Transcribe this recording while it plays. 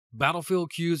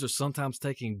Battlefield queues are sometimes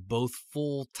taking both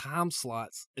full time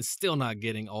slots and still not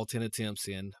getting all 10 attempts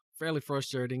in. Fairly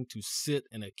frustrating to sit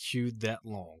in a queue that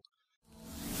long.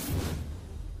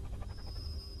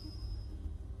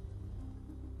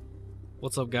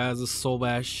 What's up, guys? This is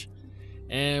Solbash,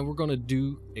 and we're going to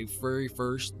do a very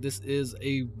first. This is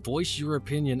a voice your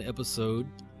opinion episode.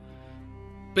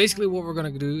 Basically, what we're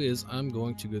going to do is I'm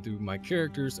going to go through my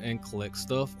characters and collect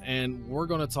stuff, and we're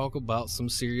going to talk about some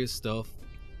serious stuff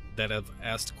that I've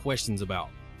asked questions about.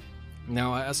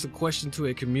 Now, I asked a question to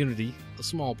a community, a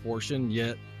small portion,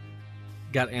 yet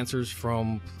got answers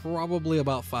from probably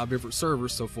about 5 different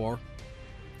servers so far,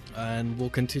 and we'll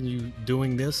continue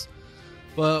doing this.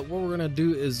 But what we're gonna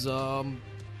do is I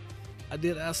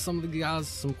did ask some of the guys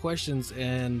some questions,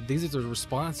 and these are the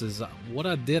responses. What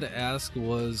I did ask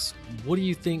was, what do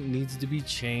you think needs to be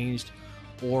changed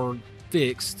or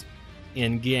fixed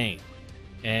in game?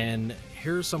 And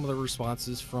here are some of the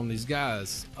responses from these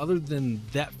guys. Other than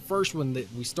that first one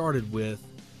that we started with,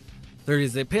 there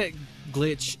is a pet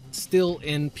glitch still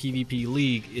in PvP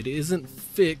League. It isn't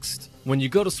fixed. When you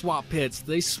go to swap pets,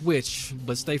 they switch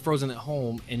but stay frozen at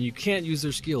home, and you can't use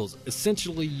their skills.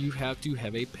 Essentially, you have to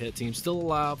have a pet team still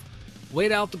alive,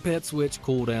 wait out the pet switch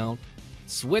cooldown,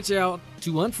 switch out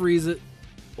to unfreeze it,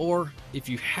 or if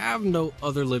you have no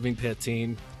other living pet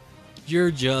team,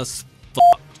 you're just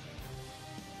fucked.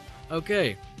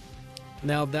 Okay,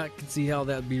 now that can see how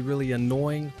that'd be really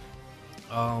annoying.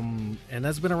 And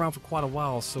that's been around for quite a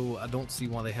while, so I don't see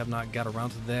why they have not got around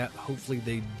to that. Hopefully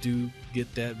they do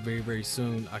get that very, very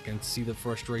soon. I can see the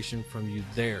frustration from you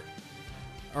there.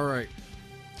 Alright,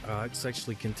 let's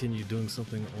actually continue doing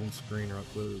something on screen right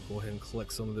quick. Go ahead and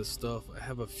collect some of this stuff. I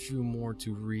have a few more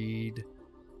to read.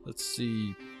 Let's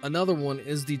see. Another one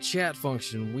is the chat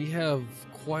function. We have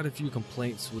quite a few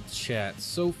complaints with chat.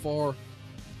 So far,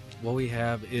 what we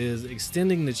have is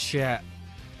extending the chat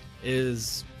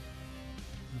is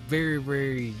very,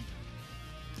 very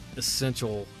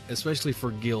essential, especially for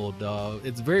guild.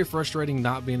 It's very frustrating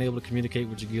not being able to communicate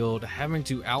with your guild, having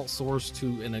to outsource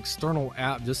to an external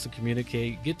app just to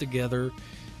communicate, get together,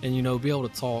 and be able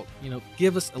to talk.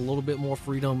 Give us a little bit more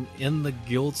freedom in the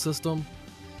guild system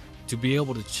to be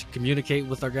able to communicate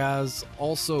with our guys.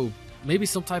 Also, maybe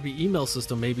some type of email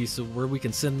system, maybe, so where we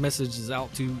can send messages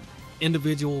out to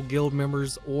individual guild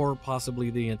members or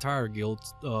possibly the entire guild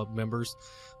members.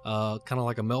 Kind of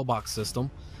like a mailbox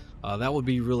system. That would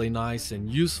be really nice and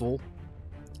useful.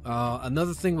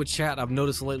 Another thing with chat I've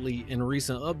noticed lately in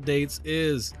recent updates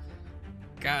is,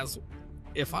 guys,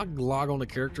 if I log on the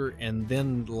character and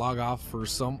then log off for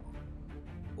some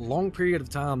long period of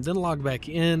time, then log back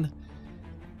in,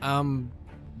 I'm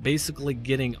basically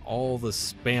getting all the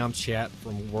spam chat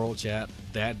from World Chat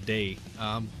that day.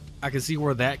 I can see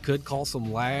where that could cause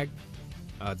some lag.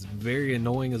 It's very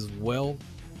annoying as well.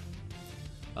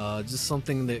 Just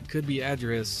something that could be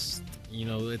addressed.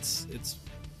 It's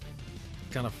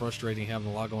kind of frustrating having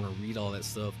to log on and read all that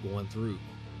stuff going through.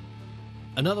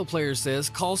 Another player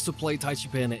says costs to play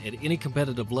Taichi Panda at any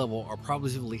competitive level are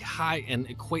probably high and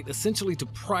equate essentially to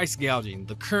price gouging.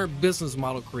 The current business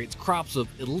model creates crops of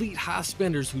elite high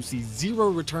spenders who see zero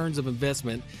returns of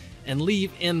investment and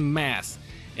leave en masse,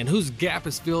 and whose gap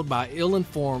is filled by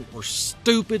ill-informed or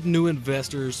stupid new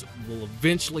investors will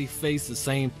eventually face the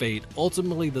same fate.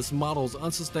 Ultimately, this model is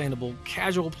unsustainable.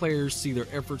 Casual players see their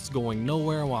efforts going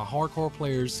nowhere, while hardcore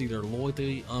players see their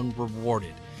loyalty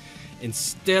unrewarded.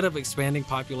 Instead of expanding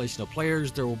population of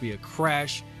players, there will be a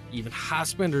crash. Even high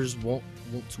spenders won't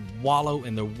want to wallow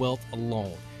in their wealth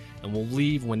alone, and will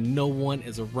leave when no one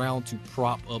is around to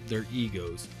prop up their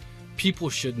egos.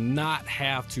 People should not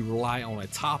have to rely on a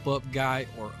top-up guy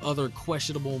or other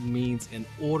questionable means in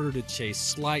order to chase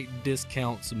slight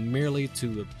discounts merely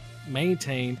to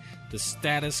maintain the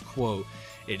status quo.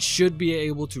 It should be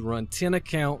able to run 10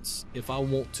 accounts if I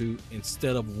want to,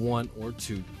 instead of 1 or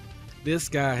 2. This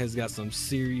guy has got some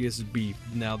serious beef.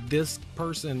 Now, this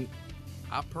person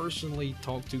I personally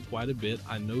talk to quite a bit.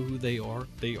 I know who they are.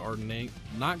 They are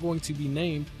not going to be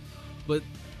named, but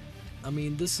I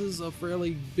mean, this is a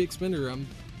fairly big spender. I'm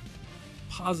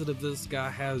positive this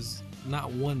guy has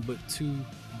not 1 but 2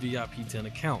 VIP 10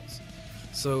 accounts.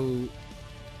 So,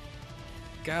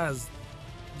 guys,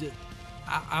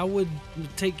 I would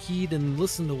take heed and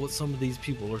listen to what some of these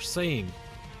people are saying.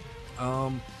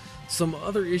 Some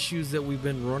other issues that we've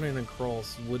been running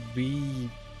across would be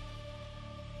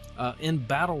in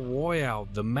Battle Royale,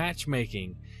 the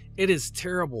matchmaking. It is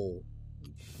terrible.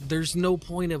 There's no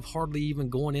point of hardly even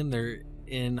going in there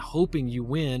and hoping you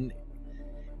win,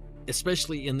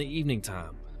 especially in the evening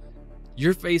time.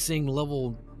 You're facing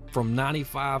level from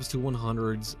 95s to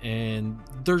 100s, and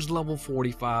there's level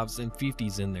 45s and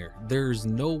 50s in there. There's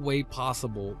no way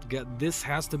possible to get this.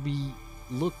 Has to be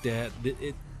looked at.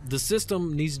 The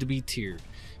system needs to be tiered.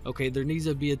 Okay, there needs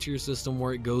to be a tier system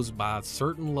where it goes by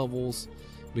certain levels,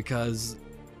 because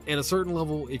at a certain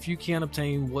level, if you can't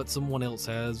obtain what someone else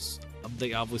has,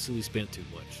 they obviously spent too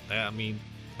much. I mean,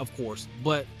 of course,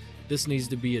 but this needs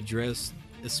to be addressed,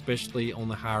 especially on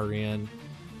the higher end,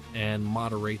 and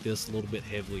moderate this a little bit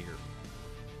heavier.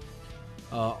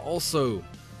 Also,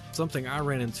 something I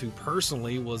ran into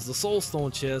personally was the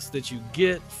soulstone chest that you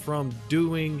get from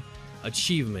doing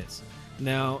achievements.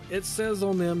 Now, it says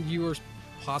on them you are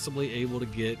possibly able to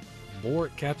get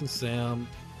Bort, Captain Sam,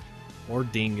 or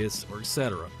Dingus, or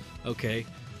etc. Okay,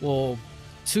 well,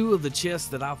 2 of the chests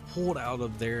that I've pulled out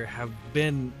of there have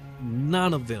been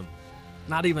none of them,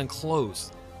 not even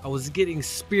close. I was getting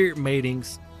spirit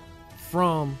matings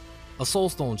from a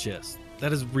soulstone chest.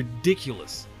 That is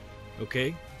ridiculous.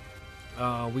 Okay,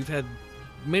 we've had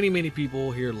many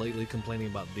people here lately complaining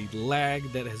about the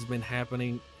lag that has been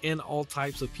happening in all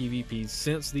types of PvP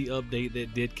since the update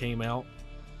that did came out.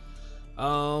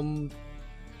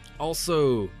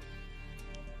 Also,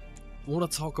 I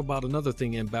want to talk about another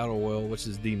thing in Battle Royale, which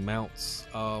is the mounts.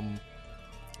 I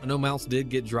know mounts did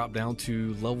get dropped down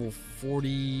to level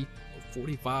 40 or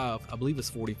 45. I believe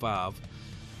it's 45.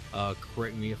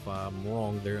 Correct me if I'm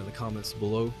wrong there in the comments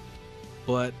below.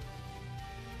 But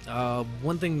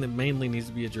one thing that mainly needs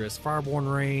to be addressed: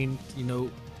 Fireborn Rain. You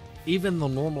know, even the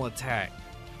normal attack.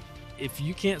 If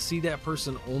you can't see that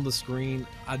person on the screen,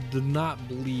 I do not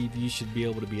believe you should be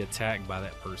able to be attacked by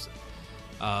that person.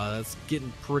 That's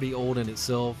getting pretty old in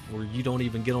itself, where you don't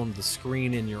even get on the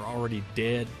screen and you're already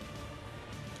dead.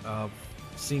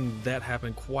 Seen that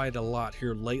happen quite a lot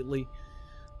here lately.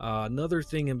 Another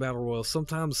thing in Battle Royale,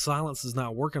 sometimes silence is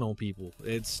not working on people.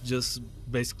 It's just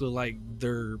basically like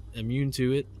they're immune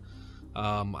to it.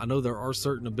 I know there are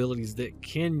certain abilities that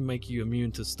can make you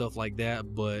immune to stuff like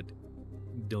that, but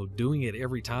doing it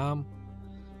every time,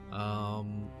 I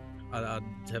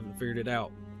haven't figured it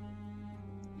out.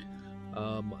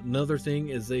 Another thing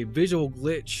is a visual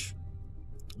glitch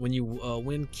when you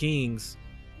win Kings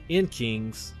in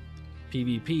Kings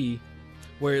PvP,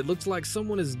 where it looks like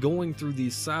someone is going through the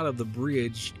side of the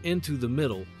bridge into the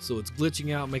middle. So it's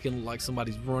glitching out, making it look like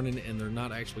somebody's running and they're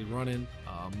not actually running.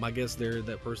 My guess there,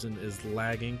 that person is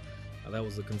lagging. That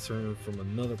was a concern from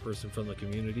another person from the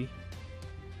community.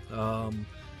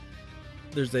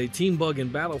 There's a team bug in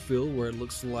Battlefield where it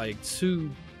looks like 2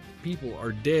 people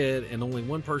are dead and only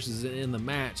 1 person is in the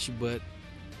match, but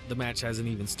the match hasn't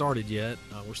even started yet.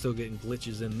 We're still getting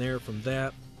glitches in there from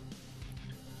that.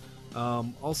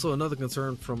 Also, another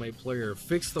concern from a player: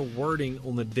 fix the wording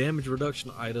on the damage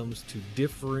reduction items to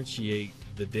differentiate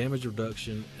the damage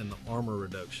reduction and the armor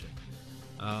reduction.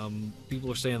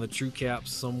 People are saying the true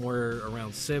cap's somewhere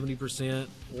around 70%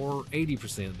 or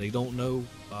 80%. They don't know.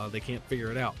 They can't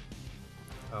figure it out.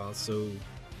 So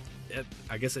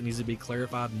I guess it needs to be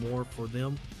clarified more for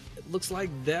them. It looks like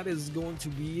that is going to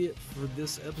be it for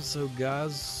this episode,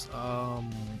 guys.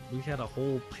 We had a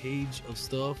whole page of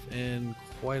stuff and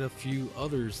quite a few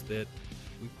others that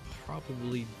we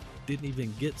probably didn't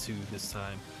even get to this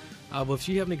time. But if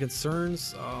you have any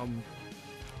concerns,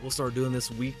 we'll start doing this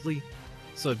weekly.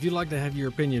 So if you'd like to have your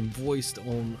opinion voiced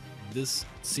on this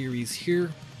series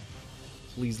here,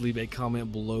 please leave a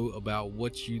comment below about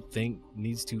what you think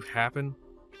needs to happen.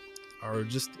 Or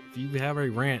just, if you have a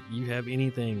rant, you have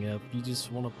anything, if you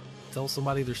just want to tell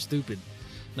somebody they're stupid,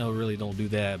 no, really don't do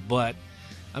that. But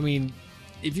I mean,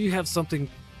 if you have something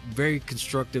very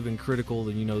constructive and critical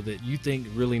that that you think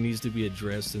really needs to be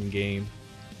addressed in game,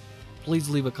 please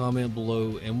leave a comment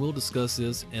below and we'll discuss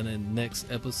this in a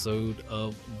next episode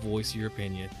of Voice Your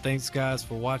Opinion. Thanks guys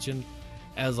for watching.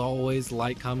 As always,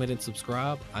 like, comment, and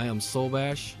subscribe. I am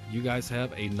Solbash. You guys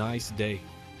have a nice day.